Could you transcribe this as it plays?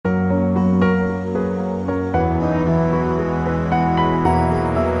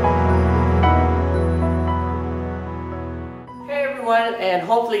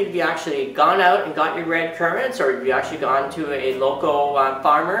hopefully you've actually gone out and got your red currants, or you've actually gone to a local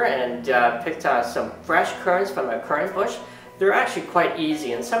farmer and picked some fresh currants from a currant bush. They're actually quite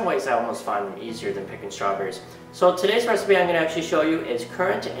easy. In some ways I almost find them easier than picking strawberries. So today's recipe I'm going to actually show you is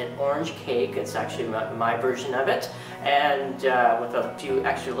currant and orange cake. It's actually my version of it, and with a few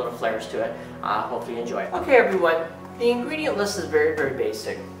extra little flavors to it. Hopefully you enjoy it. Okay everyone, the ingredient list is very, very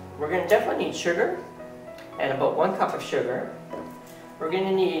basic. We're going to definitely need sugar, and about 1 cup of sugar. We're going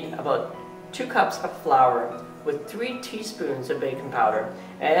to need about 2 cups of flour with 3 teaspoons of baking powder,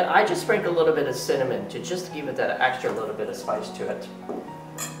 and I just sprinkle a little bit of cinnamon to just give it that extra little bit of spice to it.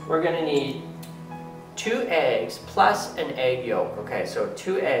 We're going to need 2 eggs plus an egg yolk. Okay, so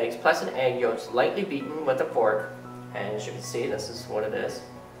 2 eggs plus an egg yolk, lightly beaten with a fork, and as you can see, this is what it is.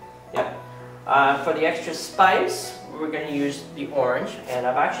 Yeah. For the extra spice, we're going to use the orange, and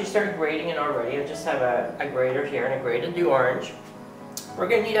I've actually started grating it already. I just have a grater here, and I grated the orange. We're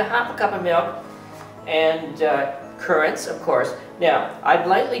going to need a half a cup of milk, and currants, of course. Now, I've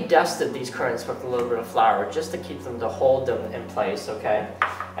lightly dusted these currants with a little bit of flour just to keep them, to hold them in place, okay?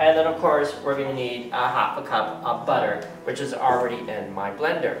 And then, of course, we're going to need a half a cup of butter, which is already in my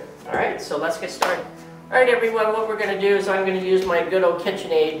blender. All right, so let's get started. All right, everyone, what we're going to do is I'm going to use my good old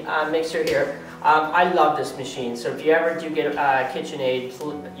KitchenAid mixer here. I love this machine, so if you ever do get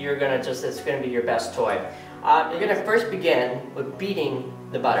KitchenAid, you're going to just, it's going to be your best toy. You're going to first begin with beating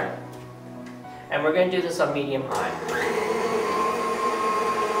the butter. And we're going to do this on medium-high.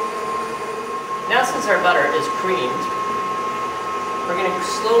 Now since our butter is creamed, we're going to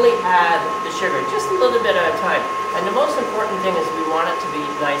slowly add the sugar, just a little bit at a time. And the most important thing is we want it to be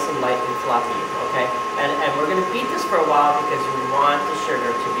nice and light and fluffy, okay? And we're going to beat this for a while because we want the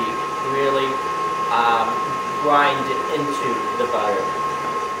sugar to be really grinded into the butter.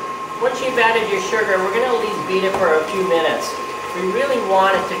 Once you've added your sugar, we're going to at least beat it for a few minutes. We really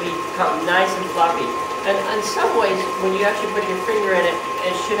want it to become nice and fluffy. And in some ways, when you actually put your finger in it,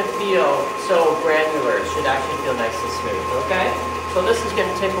 it shouldn't feel so granular. It should actually feel nice and smooth, okay? So this is going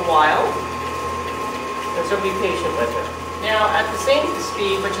to take a while, and so be patient with it. Now, at the same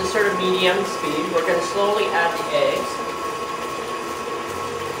speed, which is sort of medium speed, we're going to slowly add the eggs.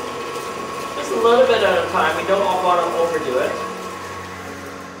 Just a little bit at a time. We don't want to overdo it.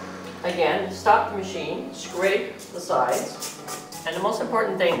 Again, stop the machine, scrape the sides. And the most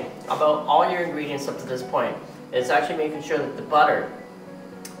important thing about all your ingredients up to this point is actually making sure that the butter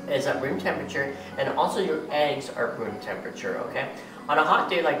is at room temperature, and also your eggs are at room temperature, okay? On a hot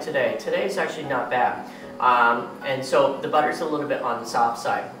day like today is actually not bad. And so the butter's a little bit on the soft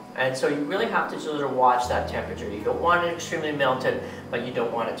side. And so you really have to sort of watch that temperature. You don't want it extremely melted, but you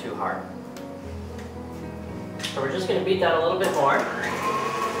don't want it too hard. So we're just going to beat that a little bit more.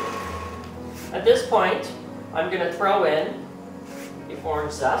 At this point, I'm going to throw in the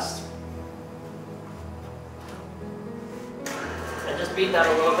orange zest. And just beat that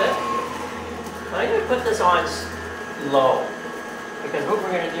a little bit. I'm going to put this on low, because what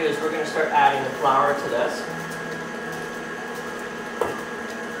we're going to do is we're going to start adding the flour to this.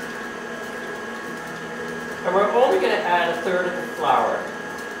 And we're only going to add 1/3 of the flour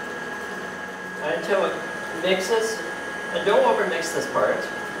until it mixes. And don't overmix this part.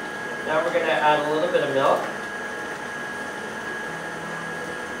 Now we're going to add a little bit of milk.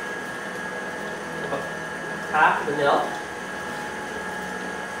 About half of the milk.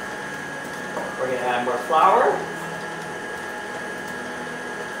 We're going to add more flour.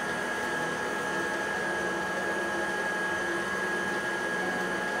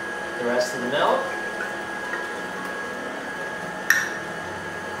 The rest of the milk.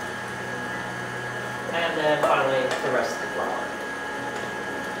 And then finally the rest of the flour.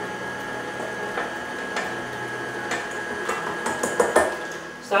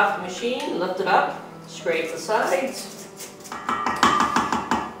 Stop the machine, lift it up, scrape the sides.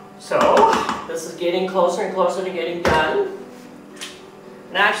 So, this is getting closer and closer to getting done.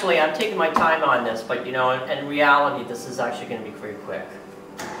 And actually, I'm taking my time on this, but you know, in reality, this is actually going to be pretty quick.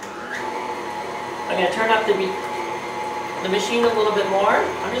 I'm going to turn up the machine a little bit more.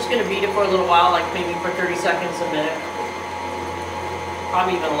 I'm just going to beat it for a little while, like maybe for 30 seconds, a minute.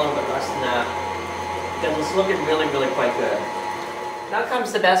 Probably even a little bit less than that, because it's looking really, really quite good. Now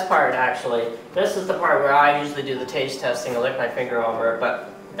comes the best part, actually. This is the part where I usually do the taste testing. I lick my finger over it, but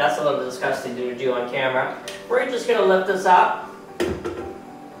that's a little disgusting to do on camera. We're just going to lift this up.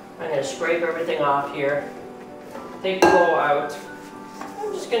 I'm going to scrape everything off here. Take the bowl out.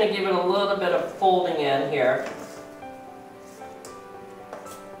 I'm just going to give it a little bit of folding in here.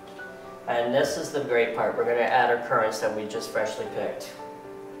 And this is the great part. We're going to add our currants that we just freshly picked.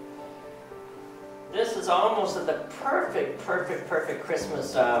 This is almost the perfect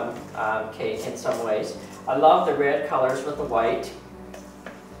Christmas cake in some ways. I love the red colors with the white.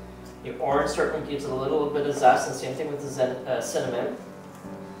 The orange certainly gives a little bit of zest, and same thing with the cinnamon.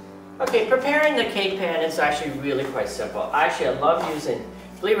 Okay, preparing the cake pan is actually really quite simple. Actually, I love using,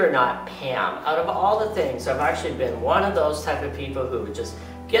 believe it or not, Pam. Out of all the things, I've actually been one of those type of people who would just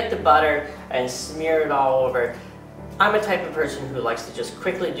get the butter and smear it all over. I'm a type of person who likes to just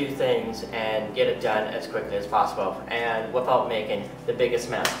quickly do things and get it done as quickly as possible and without making the biggest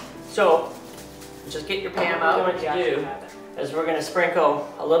mess. So just get your Pam out. What we're going to do is we're going to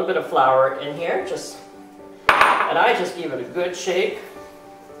sprinkle a little bit of flour in here, and I just give it a good shake,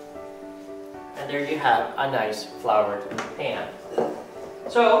 and there you have a nice floured pan.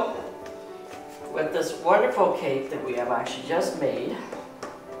 So with this wonderful cake that we have actually just made,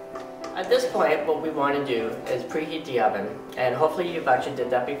 at this point, what we want to do is preheat the oven, and hopefully you've actually did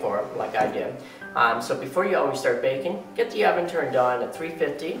that before, like I did. So before you always start baking, get the oven turned on at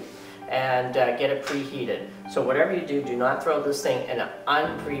 350 and get it preheated. So whatever you do, do not throw this thing in an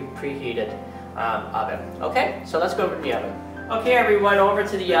preheated oven. Okay, so let's go over to the oven. Okay everyone, over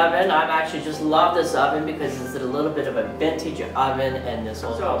to the oven. I actually just love this oven because it's a little bit of a vintage oven and this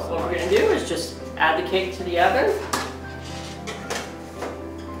whole house. So what we're going to do is just add the cake to the oven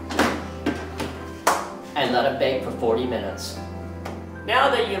and let it bake for 40 minutes. Now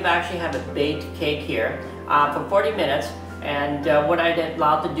that you've actually have a baked cake here for 40 minutes, and what I'd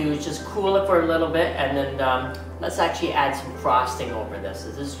allowed to do is just cool it for a little bit, and then let's actually add some frosting over this.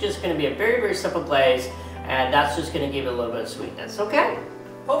 This is just going to be a very simple glaze, and that's just going to give it a little bit of sweetness, okay?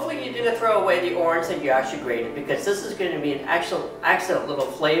 Hopefully you didn't throw away the orange that you actually grated, because this is going to be an excellent little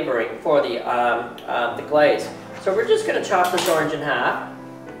flavoring for the glaze. So we're just going to chop this orange in half.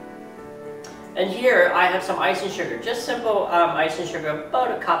 And here I have some icing sugar, just simple icing sugar,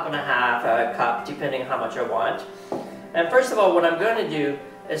 about 1.5 cups, depending on how much I want. And first of all, what I'm going to do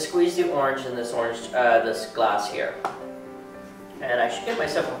is squeeze the orange in this this glass here. And I should get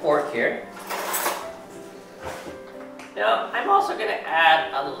myself a fork here. Now I'm also going to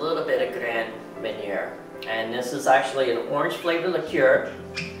add a little bit of Currant Meunier, and this is actually an orange flavored liqueur.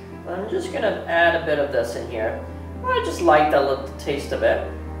 I'm just going to add a bit of this in here. I just like the little taste of it.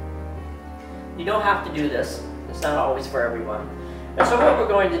 You don't have to do this. It's not always for everyone. And so what we're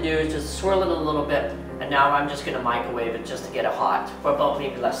going to do is just swirl it a little bit, and now I'm just going to microwave it just to get it hot for about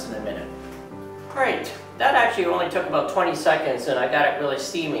maybe less than a minute. Alright, that actually only took about 20 seconds and I got it really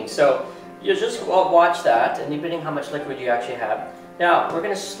steaming. So you just watch that, and depending how much liquid you actually have. Now we're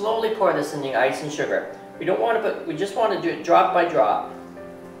going to slowly pour this in the icing sugar. We don't want to we just want to do it drop by drop,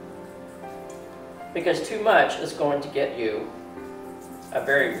 because too much is going to get you a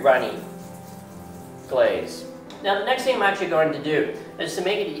very runny glaze. Now the next thing I'm actually going to do is to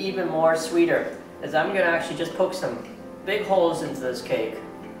make it even more sweeter, is I'm going to actually just poke some big holes into this cake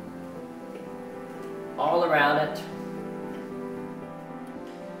all around it,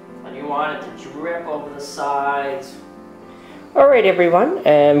 and you want it to drip over the sides. Alright everyone,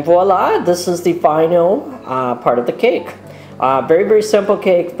 and voila, this is the final part of the cake. Very simple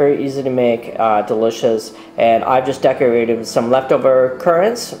cake, very easy to make, delicious, and I've just decorated with some leftover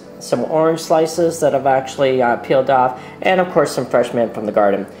currants, some orange slices that I've actually peeled off, and of course some fresh mint from the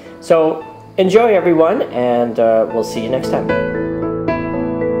garden. So enjoy everyone, and we'll see you next time.